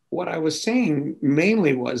what I was saying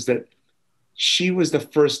mainly was that she was the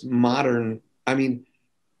first modern, I mean,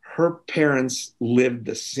 her parents lived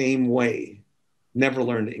the same way, never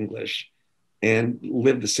learned English, and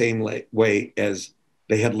lived the same way as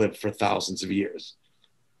they had lived for thousands of years.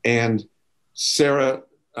 And Sarah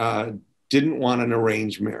didn't want an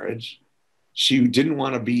arranged marriage. She didn't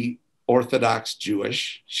want to be Orthodox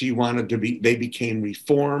Jewish. She wanted to be, they became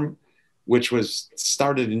Reform, which was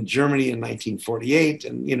started in Germany in 1948,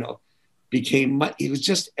 and, you know, it was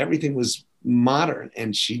just, everything was modern,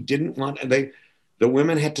 and she didn't want, the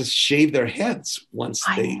women had to shave their heads once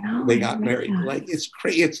they got married. Like, it's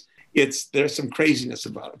crazy. There's some craziness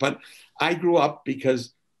about it. But I grew up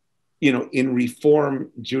because, you know, in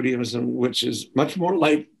Reform Judaism, which is much more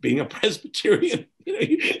like being a Presbyterian, you know,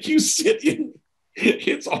 you sit in,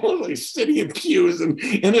 it's almost like sitting in pews, and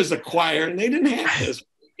there's a choir, and they didn't have this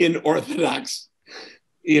in Orthodox.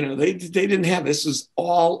 You know, they didn't have, this was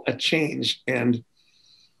all a change. And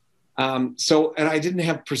so I didn't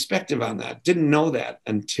have perspective on that, didn't know that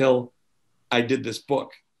until I did this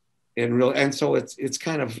book. And so it's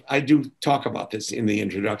kind of, I do talk about this in the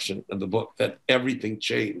introduction of the book, that everything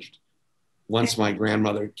changed once my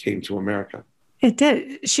grandmother came to America. It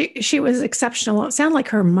did. She was exceptional. It sounded like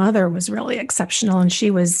her mother was really exceptional, and she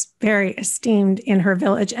was very esteemed in her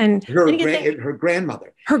village. And her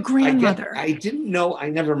grandmother. Her grandmother. I didn't know. I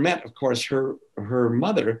never met, of course, her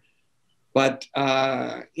mother, but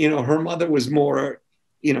you know, her mother was more,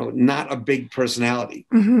 you know, not a big personality,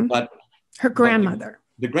 but her grandmother.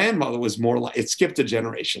 The grandmother was more like, it skipped a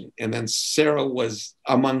generation, and then Sarah was,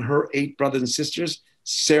 among her 8 brothers and sisters,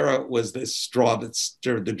 Sarah was the straw that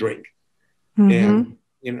stirred the drink. And,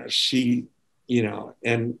 you know, she, you know,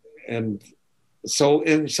 and so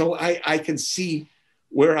I can see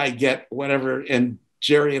where I get whatever. And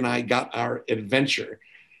Jerry and I got our adventure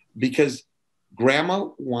because Grandma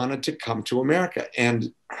wanted to come to America,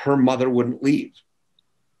 and her mother wouldn't leave.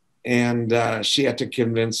 And she had to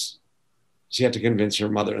convince her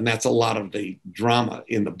mother. And that's a lot of the drama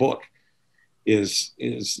in the book is,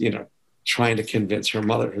 you know, trying to convince her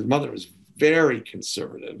mother. Her mother was very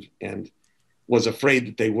conservative and was afraid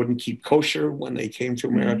that they wouldn't keep kosher when they came to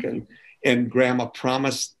America. And Grandma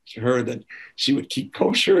promised her that she would keep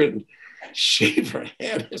kosher and shave her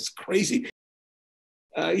head. It's crazy.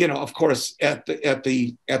 You know, of course, at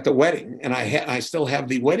the wedding, and I still have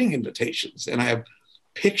the wedding invitations, and I have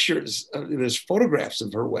pictures. There's photographs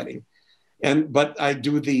of her wedding, but I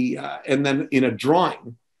do and then in a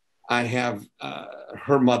drawing, I have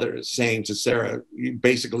her mother saying to Sarah,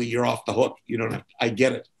 basically, you're off the hook. You don't have. I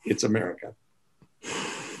get it. It's America.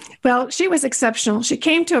 Well, she was exceptional. She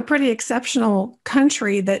came to a pretty exceptional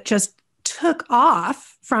country that just took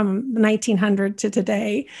off from 1900 to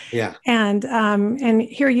today. Yeah. And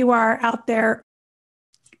here you are out there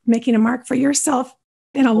making a mark for yourself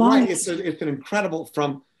in a long. Right. It's an incredible,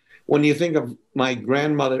 from when you think of my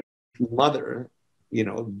grandmother's mother, you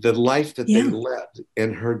know, the life that they led,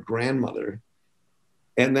 and her grandmother.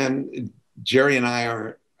 And then Jerry and I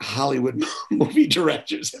are Hollywood movie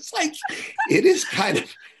directors. It's like, it is kind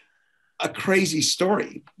of a crazy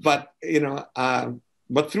story, but, you know,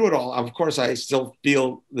 but through it all, of course, I still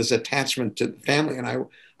feel this attachment to the family, and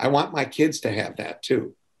I want my kids to have that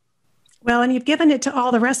too. Well, and you've given it to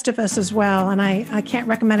all the rest of us as well, and I can't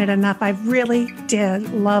recommend it enough. I really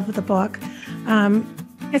did love the book.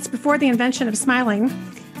 It's before the invention of smiling,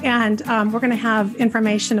 and we're going to have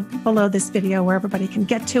information below this video where everybody can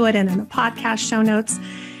get to it, and in the podcast show notes.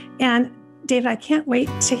 And David, I can't wait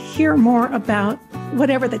to hear more about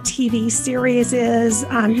whatever the TV series is.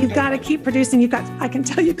 You've got to keep producing. I can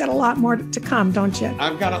tell you've got a lot more to come, don't you?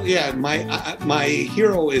 I've got my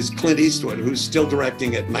hero is Clint Eastwood, who's still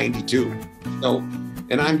directing at 92. So,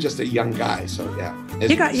 and I'm just a young guy. So yeah.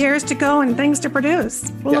 You got years to go and things to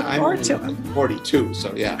produce. We'll look forward to it. I'm 42.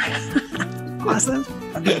 So yeah. Awesome.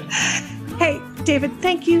 Hey, David,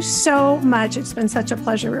 thank you so much. It's been such a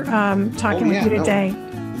pleasure talking with you today.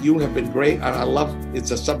 You have been great. I love, it's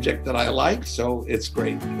a subject that I like, so it's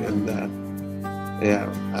great. And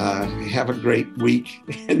have a great week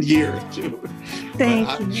and year too. Thank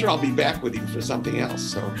you. I'm sure I'll be back with you for something else.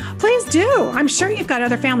 So please do. I'm sure you've got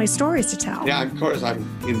other family stories to tell. Yeah, of course. I'm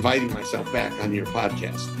inviting myself back on your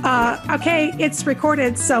podcast. Okay, it's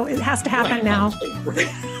recorded, so it has to happen now. Great.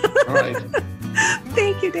 All right.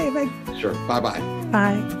 Thank you, David. Sure. Bye-bye.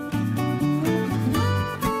 Bye.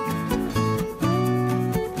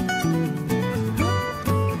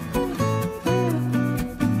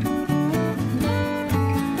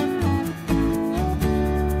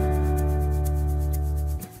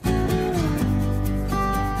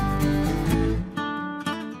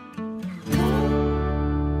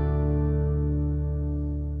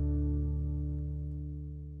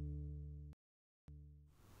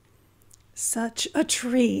 Such a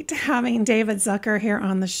treat having David Zucker here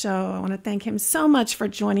on the show. I want to thank him so much for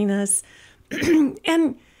joining us.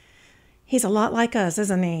 And he's a lot like us,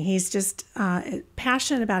 isn't he? He's just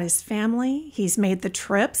passionate about his family. He's made the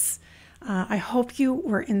trips. I hope you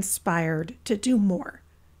were inspired to do more,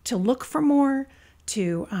 to look for more,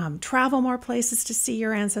 to travel more places to see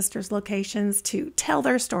your ancestors' locations, to tell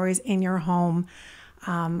their stories in your home.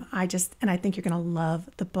 I think you're going to love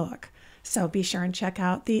the book. So be sure and check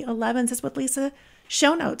out the Elevenses with Lisa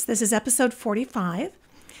show notes. This is episode 45.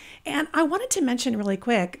 And I wanted to mention really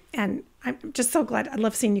quick, and I'm just so glad, I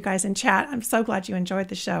love seeing you guys in chat. I'm so glad you enjoyed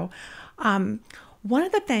the show. One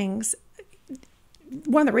of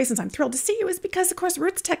the reasons I'm thrilled to see you is because, of course,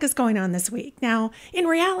 Roots Tech is going on this week. Now, in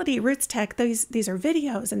reality, Roots Tech, these are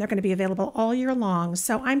videos, and they're going to be available all year long.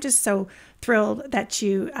 So I'm just so thrilled that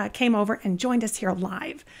you came over and joined us here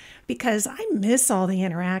live, because I miss all the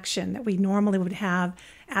interaction that we normally would have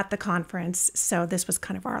at the conference. So this was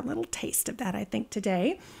kind of our little taste of that, I think,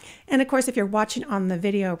 today. And of course, if you're watching on the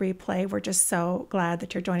video replay, we're just so glad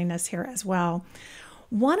that you're joining us here as well.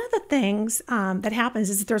 One of the things that happens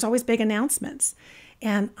is that there's always big announcements.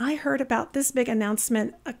 And I heard about this big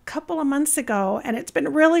announcement a couple of months ago, and it's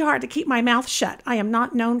been really hard to keep my mouth shut. I am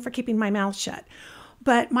not known for keeping my mouth shut.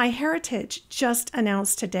 But MyHeritage just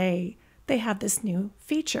announced today they have this new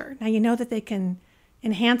feature. Now, you know that they can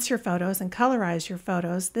enhance your photos and colorize your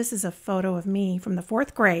photos. This is a photo of me from the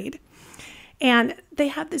 4th grade. And they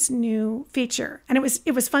have this new feature. And it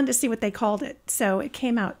was fun to see what they called it. So it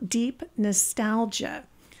came out, Deep Nostalgia.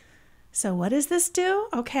 So what does this do?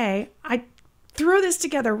 Okay, I threw this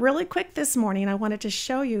together really quick this morning. I wanted to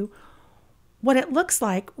show you what it looks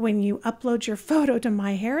like when you upload your photo to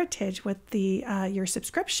MyHeritage with your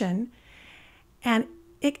subscription. And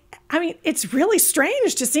it's really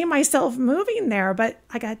strange to see myself moving there, but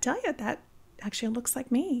I got to tell you, that actually looks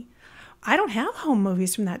like me. I don't have home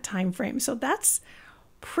movies from that time frame, so that's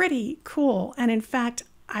pretty cool. And in fact,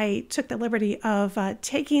 I took the liberty of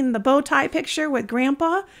taking the bow tie picture with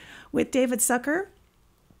Grandpa, with David Zucker,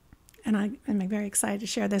 and I'm very excited to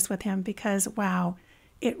share this with him because, wow,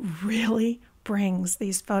 it really brings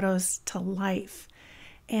these photos to life.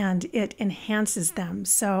 And it enhances them.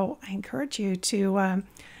 So I encourage you to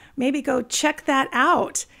maybe go check that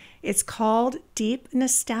out. It's called Deep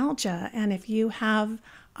Nostalgia. And if you have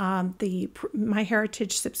the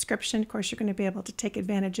MyHeritage subscription, of course, you're going to be able to take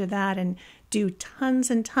advantage of that and do tons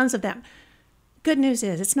and tons of them. Good news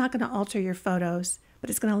is it's not going to alter your photos, but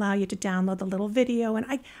it's going to allow you to download the little video.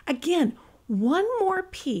 And again, one more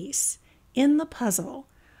piece in the puzzle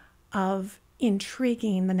of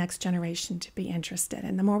intriguing the next generation to be interested.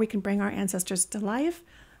 And the more we can bring our ancestors to life,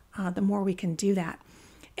 the more we can do that.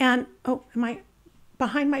 And, oh, am I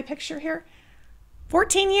behind my picture here?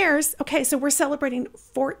 14 years. Okay, so we're celebrating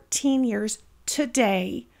 14 years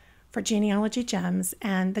today for Genealogy Gems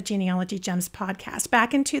and the Genealogy Gems podcast.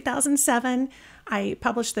 Back in 2007, I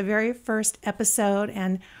published the very first episode,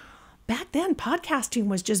 and back then, podcasting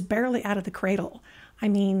was just barely out of the cradle. I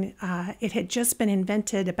mean, it had just been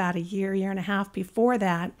invented about a year and a half before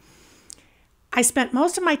that. I spent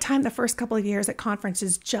most of my time the first couple of years at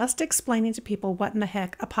conferences just explaining to people what in the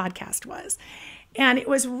heck a podcast was. And it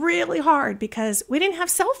was really hard because we didn't have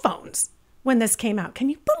cell phones when this came out. Can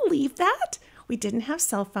you believe that? We didn't have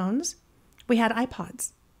cell phones. We had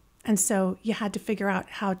iPods. And so you had to figure out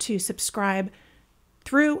how to subscribe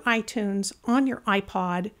through iTunes on your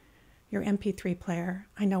iPod, your MP3 player.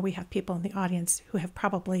 I know we have people in the audience who have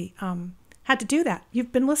probably had to do that.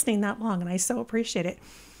 You've been listening that long, and I so appreciate it.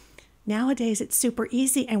 Nowadays, it's super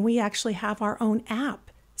easy, and we actually have our own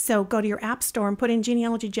app. So go to your app store and put in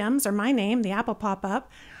Genealogy Gems or my name. The app will pop up.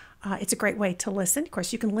 It's a great way to listen. Of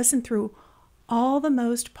course, you can listen through all the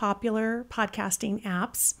most popular podcasting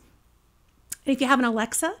apps. And if you have an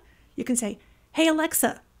Alexa, you can say, "Hey,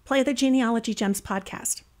 Alexa, play the Genealogy Gems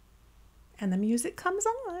podcast." And the music comes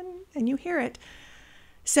on and you hear it.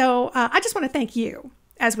 So I just want to thank you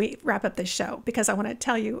as we wrap up this show, because I want to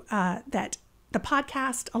tell you that the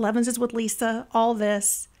podcast, Elevenses with Lisa, all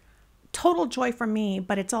this, total joy for me,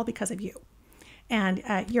 but it's all because of you. And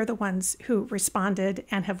you're the ones who responded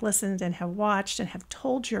and have listened and have watched and have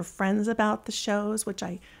told your friends about the shows, which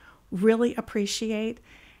I really appreciate.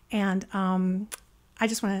 And I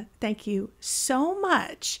just want to thank you so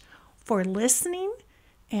much for listening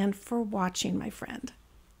and for watching, my friend.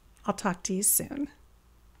 I'll talk to you soon.